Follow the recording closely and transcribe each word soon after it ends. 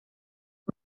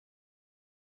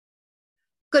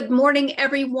Good morning,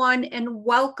 everyone, and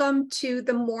welcome to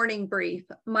the Morning Brief.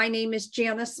 My name is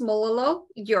Janice Molillo,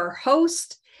 your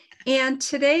host, and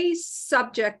today's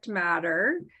subject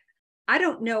matter, I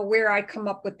don't know where I come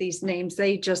up with these names,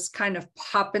 they just kind of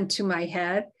pop into my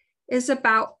head, is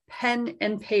about pen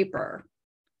and paper.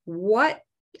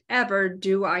 Whatever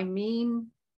do I mean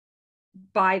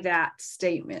by that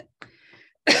statement?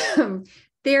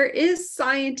 There is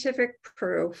scientific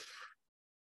proof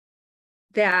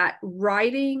that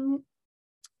writing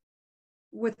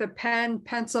with a pen,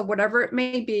 pencil, whatever it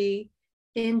may be,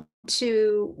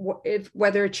 into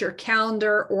whether it's your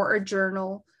calendar or a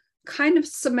journal, kind of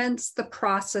cements the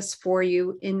process for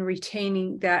you in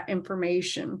retaining that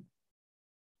information.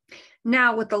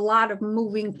 Now, with a lot of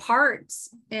moving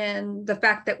parts and the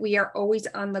fact that we are always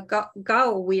on the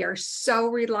go, we are so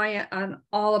reliant on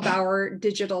all of our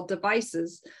digital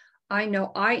devices. I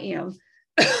know I am.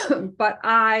 But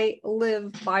I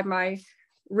live by my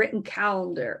written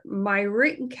calendar. My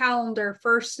written calendar,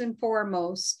 first and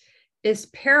foremost, is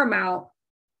paramount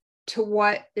to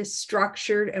what is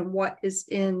structured and what is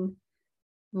in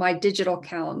my digital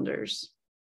calendars.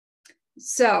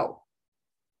 So,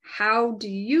 how do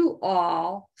you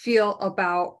all feel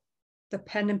about the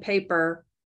pen and paper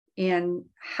and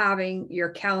having your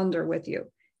calendar with you?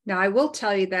 Now, I will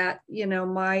tell you that,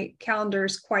 my calendar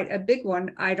is quite a big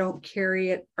one. I don't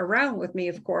carry it around with me,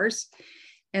 of course.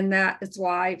 And that is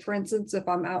why, for instance, if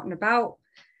I'm out and about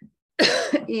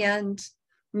and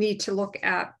need to look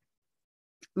at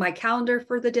my calendar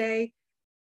for the day,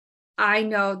 I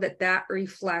know that that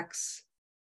reflects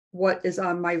what is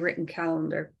on my written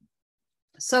calendar.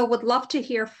 So would love to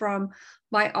hear from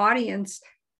my audience.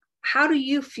 How do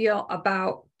you feel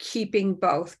about keeping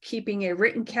both, keeping a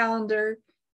written calendar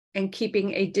and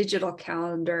keeping a digital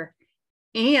calendar?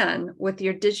 And with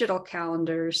your digital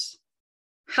calendars,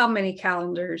 how many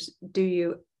digital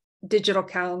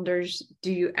calendars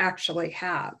do you actually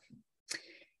have?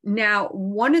 Now,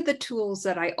 one of the tools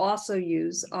that I also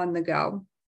use on the go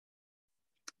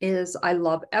is I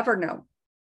love Evernote.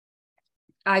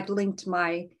 I've linked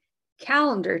my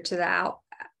calendar to that.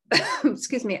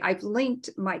 I've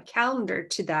linked my calendar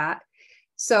to that.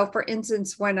 So for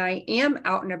instance, when I am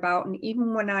out and about, and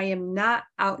even when I am not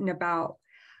out and about,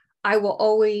 I will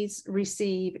always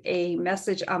receive a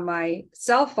message on my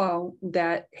cell phone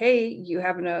that, hey, you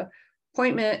have an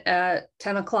appointment at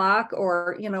 10 o'clock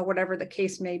or, whatever the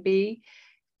case may be.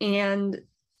 And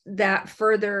that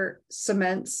further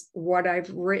cements what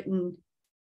I've written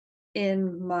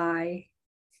in my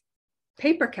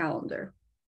paper calendar.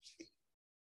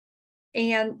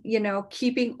 And,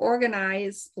 keeping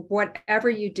organized, whatever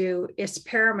you do, is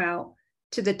paramount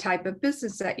to the type of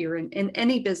business that you're in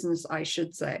any business, I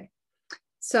should say.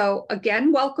 So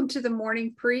again, welcome to the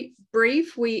Morning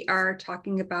Brief. We are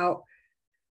talking about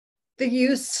the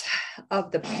use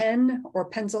of the pen or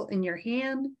pencil in your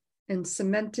hand and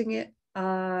cementing it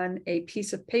on a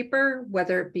piece of paper,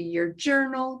 whether it be your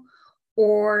journal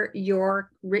or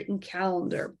your written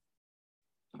calendar.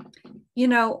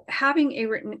 Having a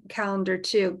written calendar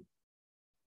too.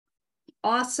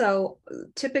 Also,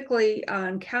 typically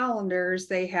on calendars,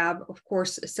 they have, of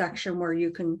course, a section where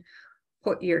you can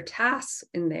put your tasks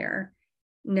in there.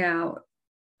 Now,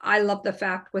 I love the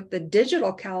fact with the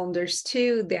digital calendars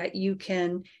too, that you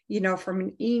can, from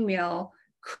an email,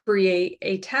 create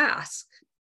a task.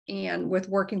 And with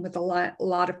working with a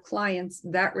lot of clients,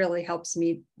 that really helps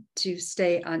me to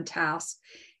stay on task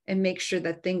and make sure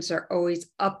that things are always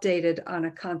updated on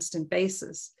a constant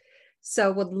basis.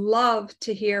 So would love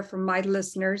to hear from my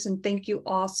listeners, and thank you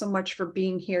all so much for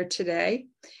being here today.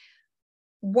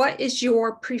 What is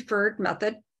your preferred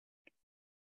method?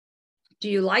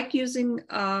 Do you like using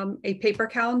a paper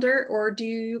calendar, or do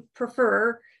you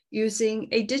prefer using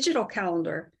a digital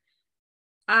calendar?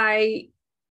 I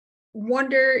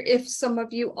wonder if some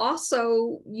of you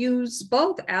also use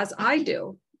both, as I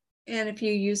do. And if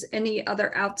you use any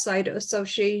other outside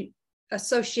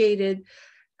associated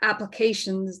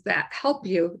applications that help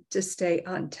you to stay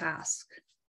on task.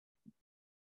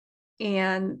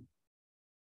 And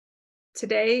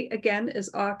today, again,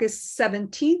 is August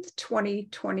 17th,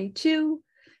 2022.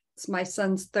 It's my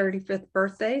son's 35th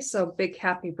birthday, so big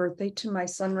happy birthday to my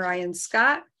son, Ryan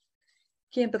Scott.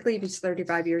 Can't believe he's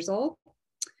 35 years old.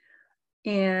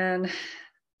 And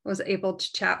was able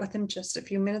to chat with him just a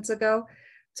few minutes ago.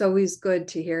 It's always good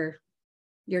to hear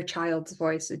your child's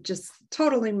voice. It just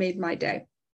totally made my day.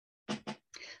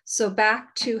 So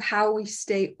back to how we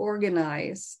stay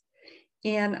organized.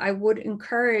 And I would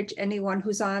encourage anyone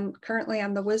who's currently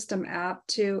on the Wisdom app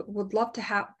would love to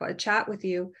have a chat with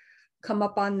you. Come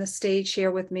up on the stage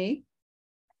here with me.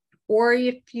 Or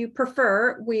if you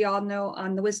prefer, we all know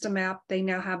on the Wisdom app, they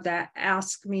now have that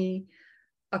Ask Me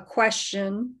a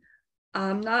Question.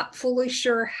 I'm not fully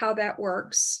sure how that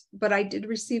works, but I did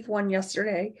receive one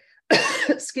yesterday,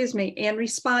 excuse me, and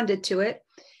responded to it.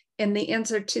 And the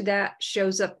answer to that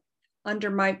shows up under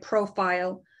my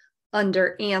profile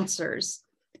under answers.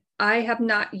 I have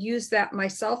not used that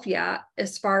myself yet,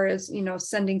 as far as, you know,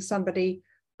 sending somebody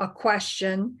a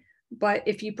question. But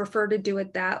if you prefer to do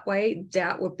it that way,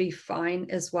 that would be fine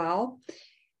as well.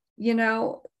 You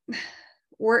know,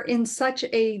 we're in such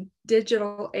a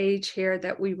digital age here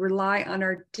that we rely on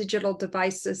our digital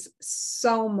devices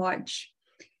so much.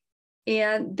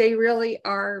 And they really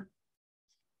are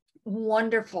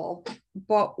wonderful.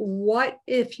 But what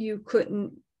if you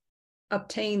couldn't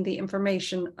obtain the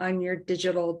information on your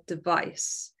digital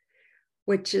device?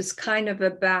 Which is kind of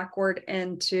a backward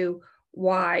end to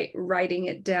why writing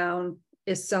it down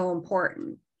is so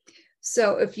important.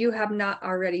 So if you have not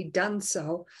already done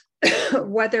so,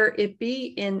 whether it be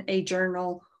in a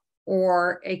journal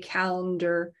or a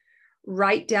calendar,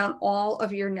 write down all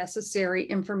of your necessary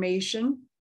information.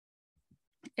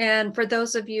 And for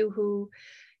those of you who,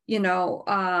 you know,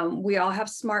 we all have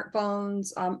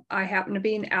smartphones. I happen to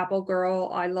be an Apple girl.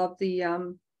 I love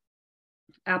the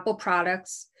Apple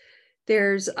products.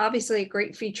 There's obviously a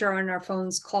great feature on our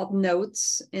phones called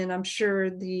Notes, and I'm sure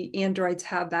the Androids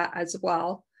have that as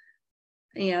well.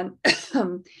 And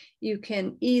you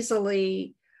can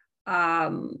easily,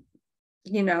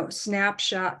 you know,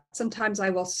 snapshot. Sometimes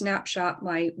I will snapshot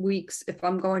my weeks if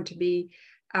I'm going to be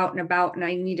out and about and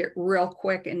I need it real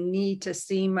quick and need to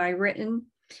see my written.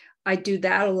 I do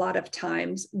that a lot of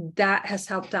times. That has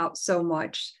helped out so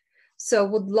much. So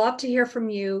would love to hear from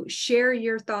you. Share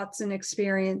your thoughts and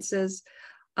experiences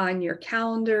on your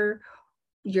calendar,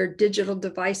 your digital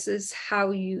devices,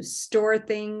 how you store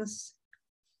things,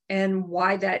 and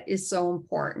why that is so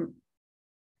important.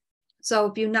 So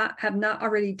if you have not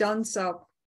already done so,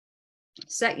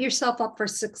 set yourself up for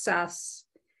success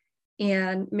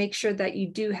and make sure that you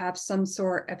do have some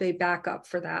sort of a backup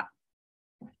for that.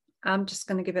 I'm just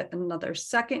going to give it another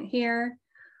second here.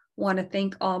 Want to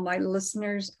thank all my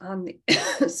listeners on the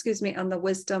excuse me, on the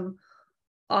Wisdom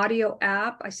audio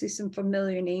app. I see some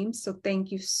familiar names, so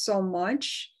thank you so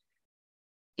much.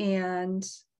 And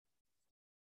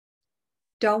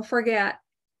don't forget,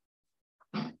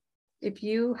 if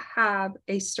you have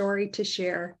a story to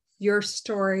share, your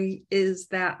story is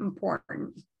that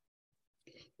important.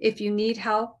 If you need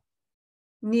help,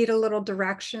 need a little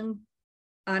direction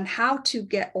on how to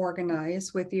get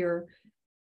organized with your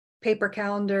paper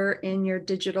calendar and your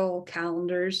digital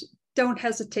calendars, don't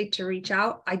hesitate to reach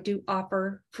out. I do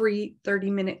offer free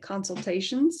 30-minute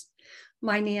consultations.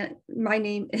 My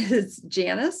name is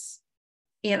Janice,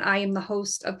 and I am the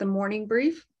host of the Morning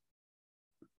Brief.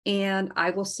 And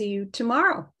I will see you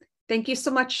tomorrow. Thank you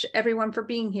so much, everyone, for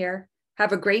being here.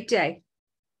 Have a great day.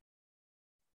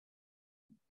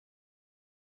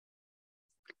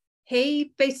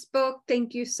 Hey, Facebook,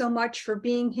 thank you so much for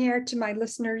being here, to my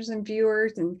listeners and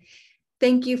viewers. And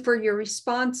thank you for your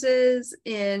responses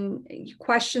and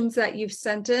questions that you've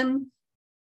sent in.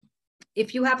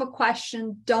 If you have a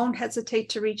question, don't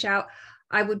hesitate to reach out.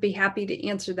 I would be happy to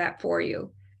answer that for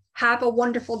you. Have a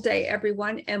wonderful day,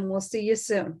 everyone, and we'll see you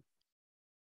soon.